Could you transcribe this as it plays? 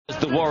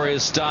the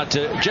Warriors start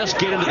to just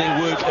get into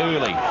their work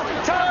early.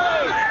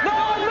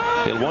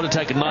 They'll want to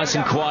take it nice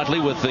and quietly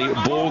with the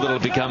ball that'll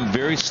become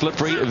very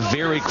slippery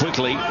very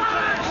quickly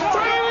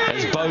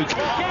as Bogue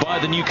by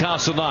the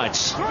Newcastle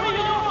Knights.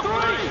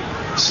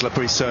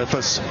 Slippery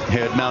surface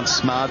here at Mount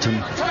Smart, and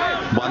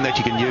one that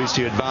you can use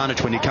to your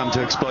advantage when you come to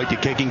exploit your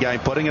kicking game.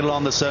 Putting it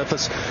along the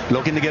surface,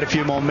 looking to get a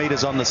few more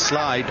meters on the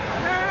slide,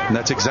 and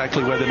that's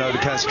exactly where the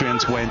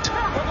Novocastrians went.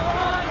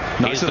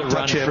 Nice little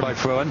touch here by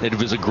Fruin. It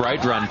was a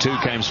great run too,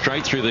 came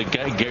straight through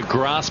the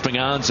grasping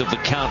arms of the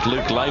Count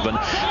Luke Laban,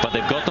 but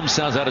they've got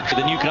themselves out of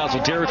the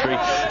Newcastle territory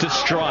to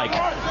strike.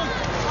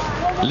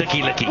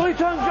 Licky.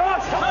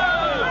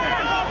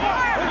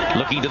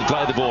 Looking to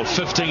play the ball,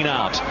 15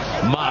 out.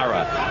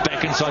 Mara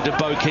back inside to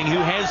Bo King, who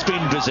has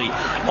been busy.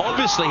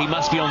 Obviously he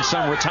must be on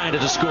some retainer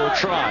to score a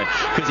try,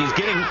 because he's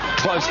getting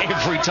close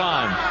every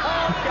time.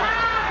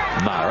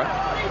 Mara,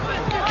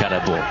 cut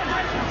out ball,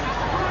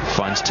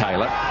 finds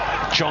Taylor.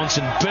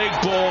 Johnson, big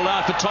ball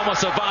out for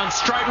Thomas Avan,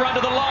 straight run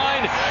to the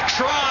line.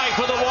 Try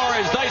for the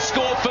Warriors. They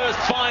score first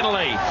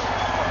finally.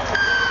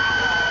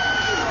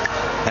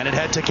 And it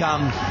had to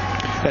come.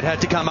 It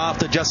had to come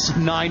after just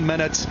 9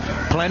 minutes.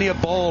 Plenty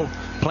of ball,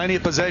 plenty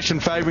of possession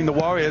favouring the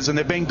Warriors, and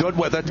they've been good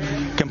with it.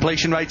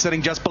 Completion rate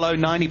sitting just below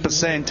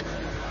 90%.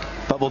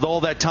 But with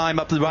all that time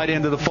up the right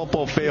end of the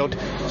football field,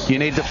 you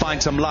need to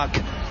find some luck.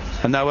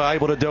 And they were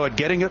able to do it.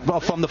 Getting it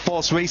off from the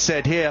forced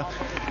reset here.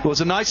 It was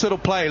a nice little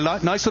play,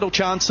 nice little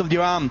chance of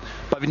your arm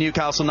by the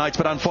Newcastle Knights,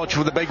 but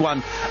unfortunately for the big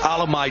one,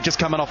 Alamai just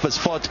coming off his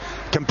foot.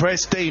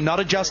 Compressed D, not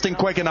adjusting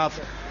quick enough.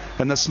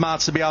 And the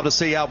smarts to be able to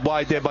see out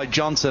wide there by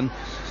Johnson.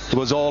 It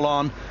was all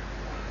on.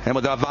 And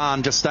with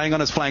Avan just staying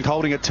on his flank,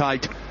 holding it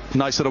tight.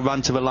 Nice little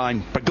run to the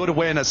line. But good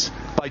awareness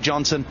by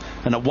Johnson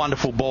and a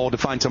wonderful ball to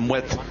find some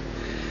width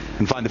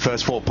and find the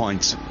first 4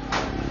 points.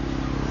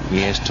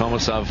 Yes,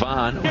 Thomas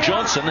Avan.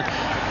 Johnson,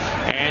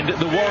 and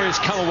the Warriors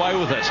come away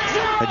with it.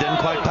 It didn't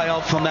quite pay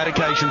off on that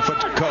occasion for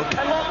Cook,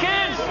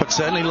 but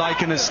certainly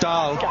liking his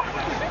style.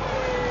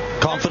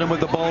 Confident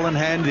with the ball in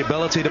hand, the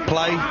ability to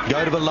play,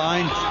 go to the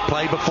line,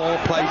 play before,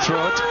 play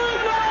through it.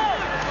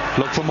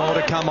 Look for more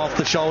to come off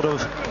the shoulder of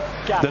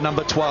the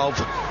number 12.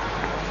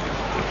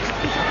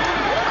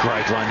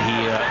 Great run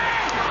here.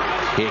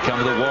 Here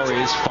come the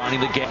Warriors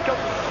finding the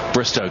gap.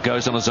 Bristow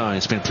goes on his own.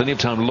 He spent plenty of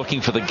time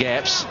looking for the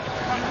gaps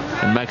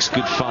and makes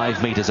good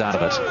 5 meters out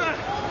of it.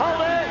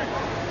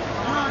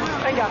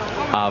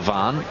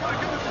 Avan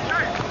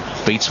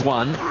beats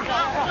one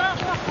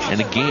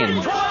and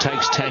again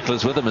takes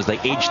tacklers with him as they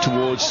edge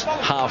towards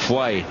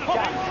halfway.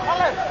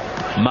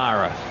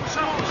 Mara,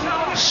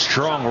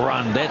 strong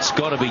run. That's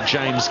got to be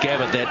James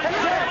Gabbett. That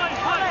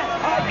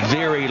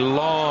very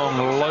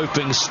long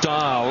loping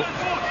style.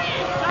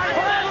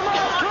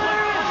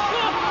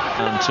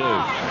 And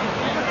two.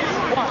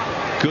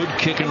 Good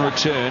kick and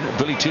return.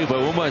 Billy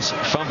Tupou almost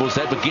fumbles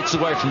that, but gets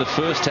away from the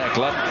first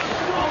tackler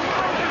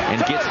and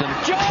gets them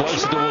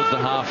closer towards the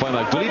halfway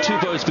mark. Billy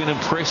Tupou has been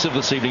impressive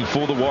this evening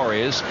for the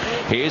Warriors.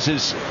 Here's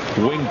his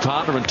wing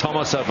partner, and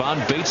Thomas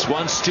Avan beats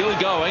one. Still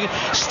going.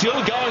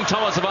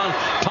 Thomas Avan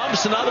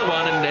pumps another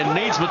one and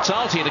needs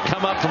Matalti to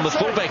come up from the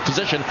fullback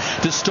position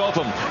to stop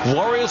him.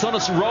 Warriors on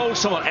a roll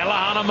somewhat.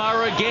 Elahana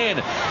Mara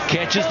again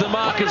catches the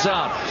markers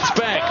out. It's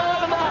back.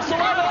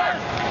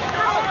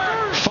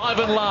 5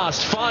 and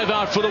last, 5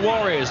 out for the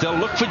Warriors. They'll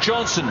look for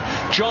Johnson.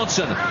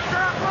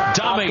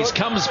 Dummies,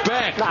 comes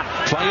back.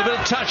 Playing a bit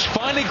of touch.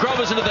 Finally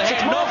Grubbers into the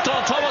head. Knocked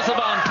on. Thomas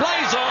Avan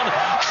plays on.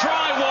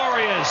 Try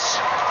Warriors.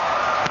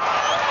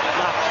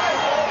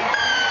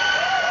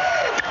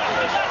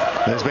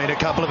 There's been a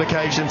couple of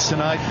occasions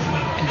tonight.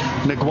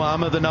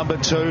 Nguama, the number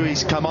 2,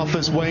 he's come off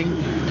his wing.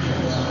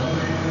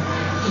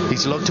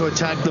 He's looked to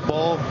attack the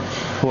ball,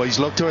 or he's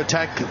looked to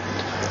attack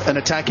an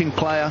attacking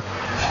player,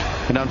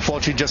 and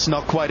unfortunately just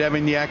not quite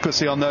having the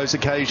accuracy on those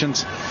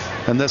occasions.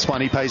 And this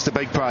one, he pays the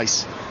big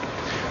price.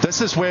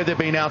 This is where they've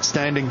been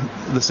outstanding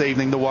this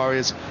evening, the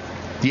Warriors.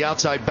 The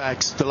outside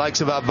backs, the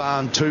likes of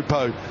Avan,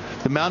 Tupou,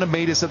 the amount of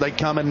meters that they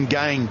come in and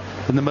gain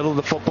in the middle of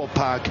the football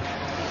park.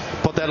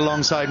 Put that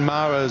alongside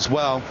Mara as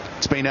well.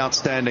 It's been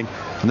outstanding.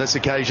 On this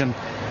occasion,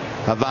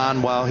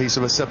 Avan, while he's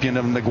a recipient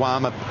of the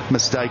Nguama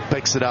mistake,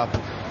 picks it up.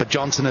 But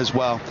Johnson as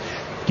well.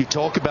 You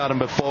talk about him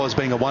before as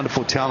being a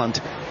wonderful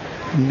talent.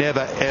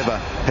 Never ever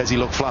has he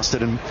looked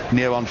flustered in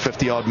near on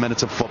 50-odd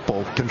minutes of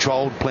football.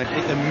 Controlled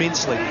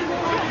immensely.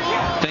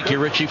 Thank you,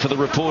 Richie, for the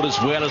report as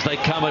well as they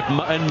come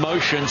in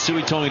motion.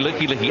 Suitongi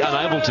Licky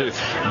unable to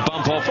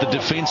bump off the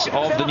defence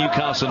of the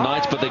Newcastle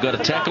Knights, but they've got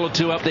a tackle or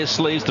two up their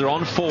sleeves. They're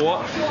on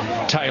 4.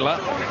 Taylor.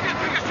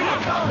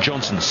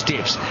 Johnson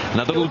steps.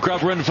 Another little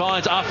grubber in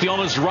finds.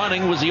 Afiona's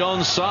running. Was he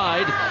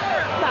onside?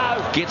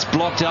 Gets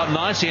blocked out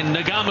nicely, and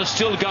Nagama's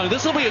still going.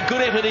 This will be a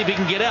good effort if he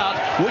can get out,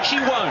 which he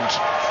won't.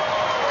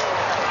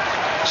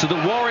 So the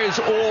Warriors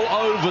all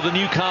over the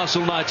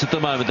Newcastle Knights at the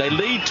moment. They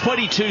lead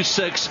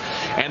 22-6,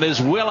 and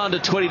there's well under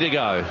 20 to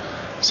go.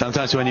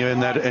 Sometimes when you're in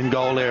that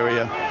in-goal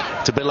area,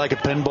 it's a bit like a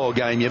pinball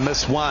game. You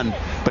miss one,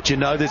 but you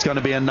know there's going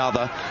to be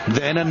another,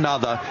 then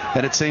another,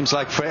 and it seems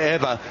like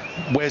forever.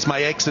 Where's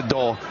my exit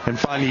door? And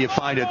finally you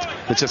find it.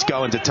 It's just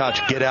go into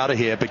touch. Get out of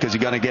here because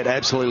you're going to get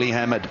absolutely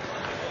hammered.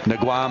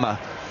 Nguama.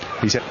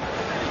 He said.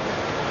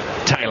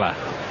 Taylor.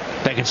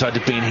 Back inside to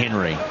Ben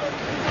Henry.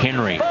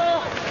 Henry.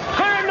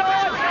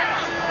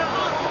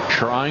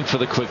 Trying for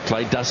the quick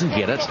play. Doesn't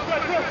get it.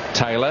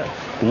 Taylor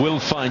will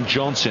find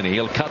Johnson.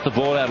 He'll cut the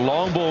ball out.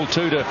 Long ball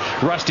too to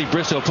Rusty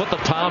Bristol. Put the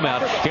palm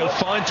out. He'll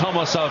find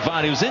Thomas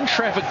Van. He was in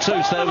traffic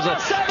too, so that was a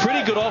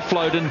pretty good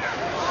offload. And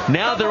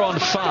now they're on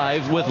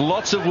 5 with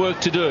lots of work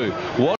to do.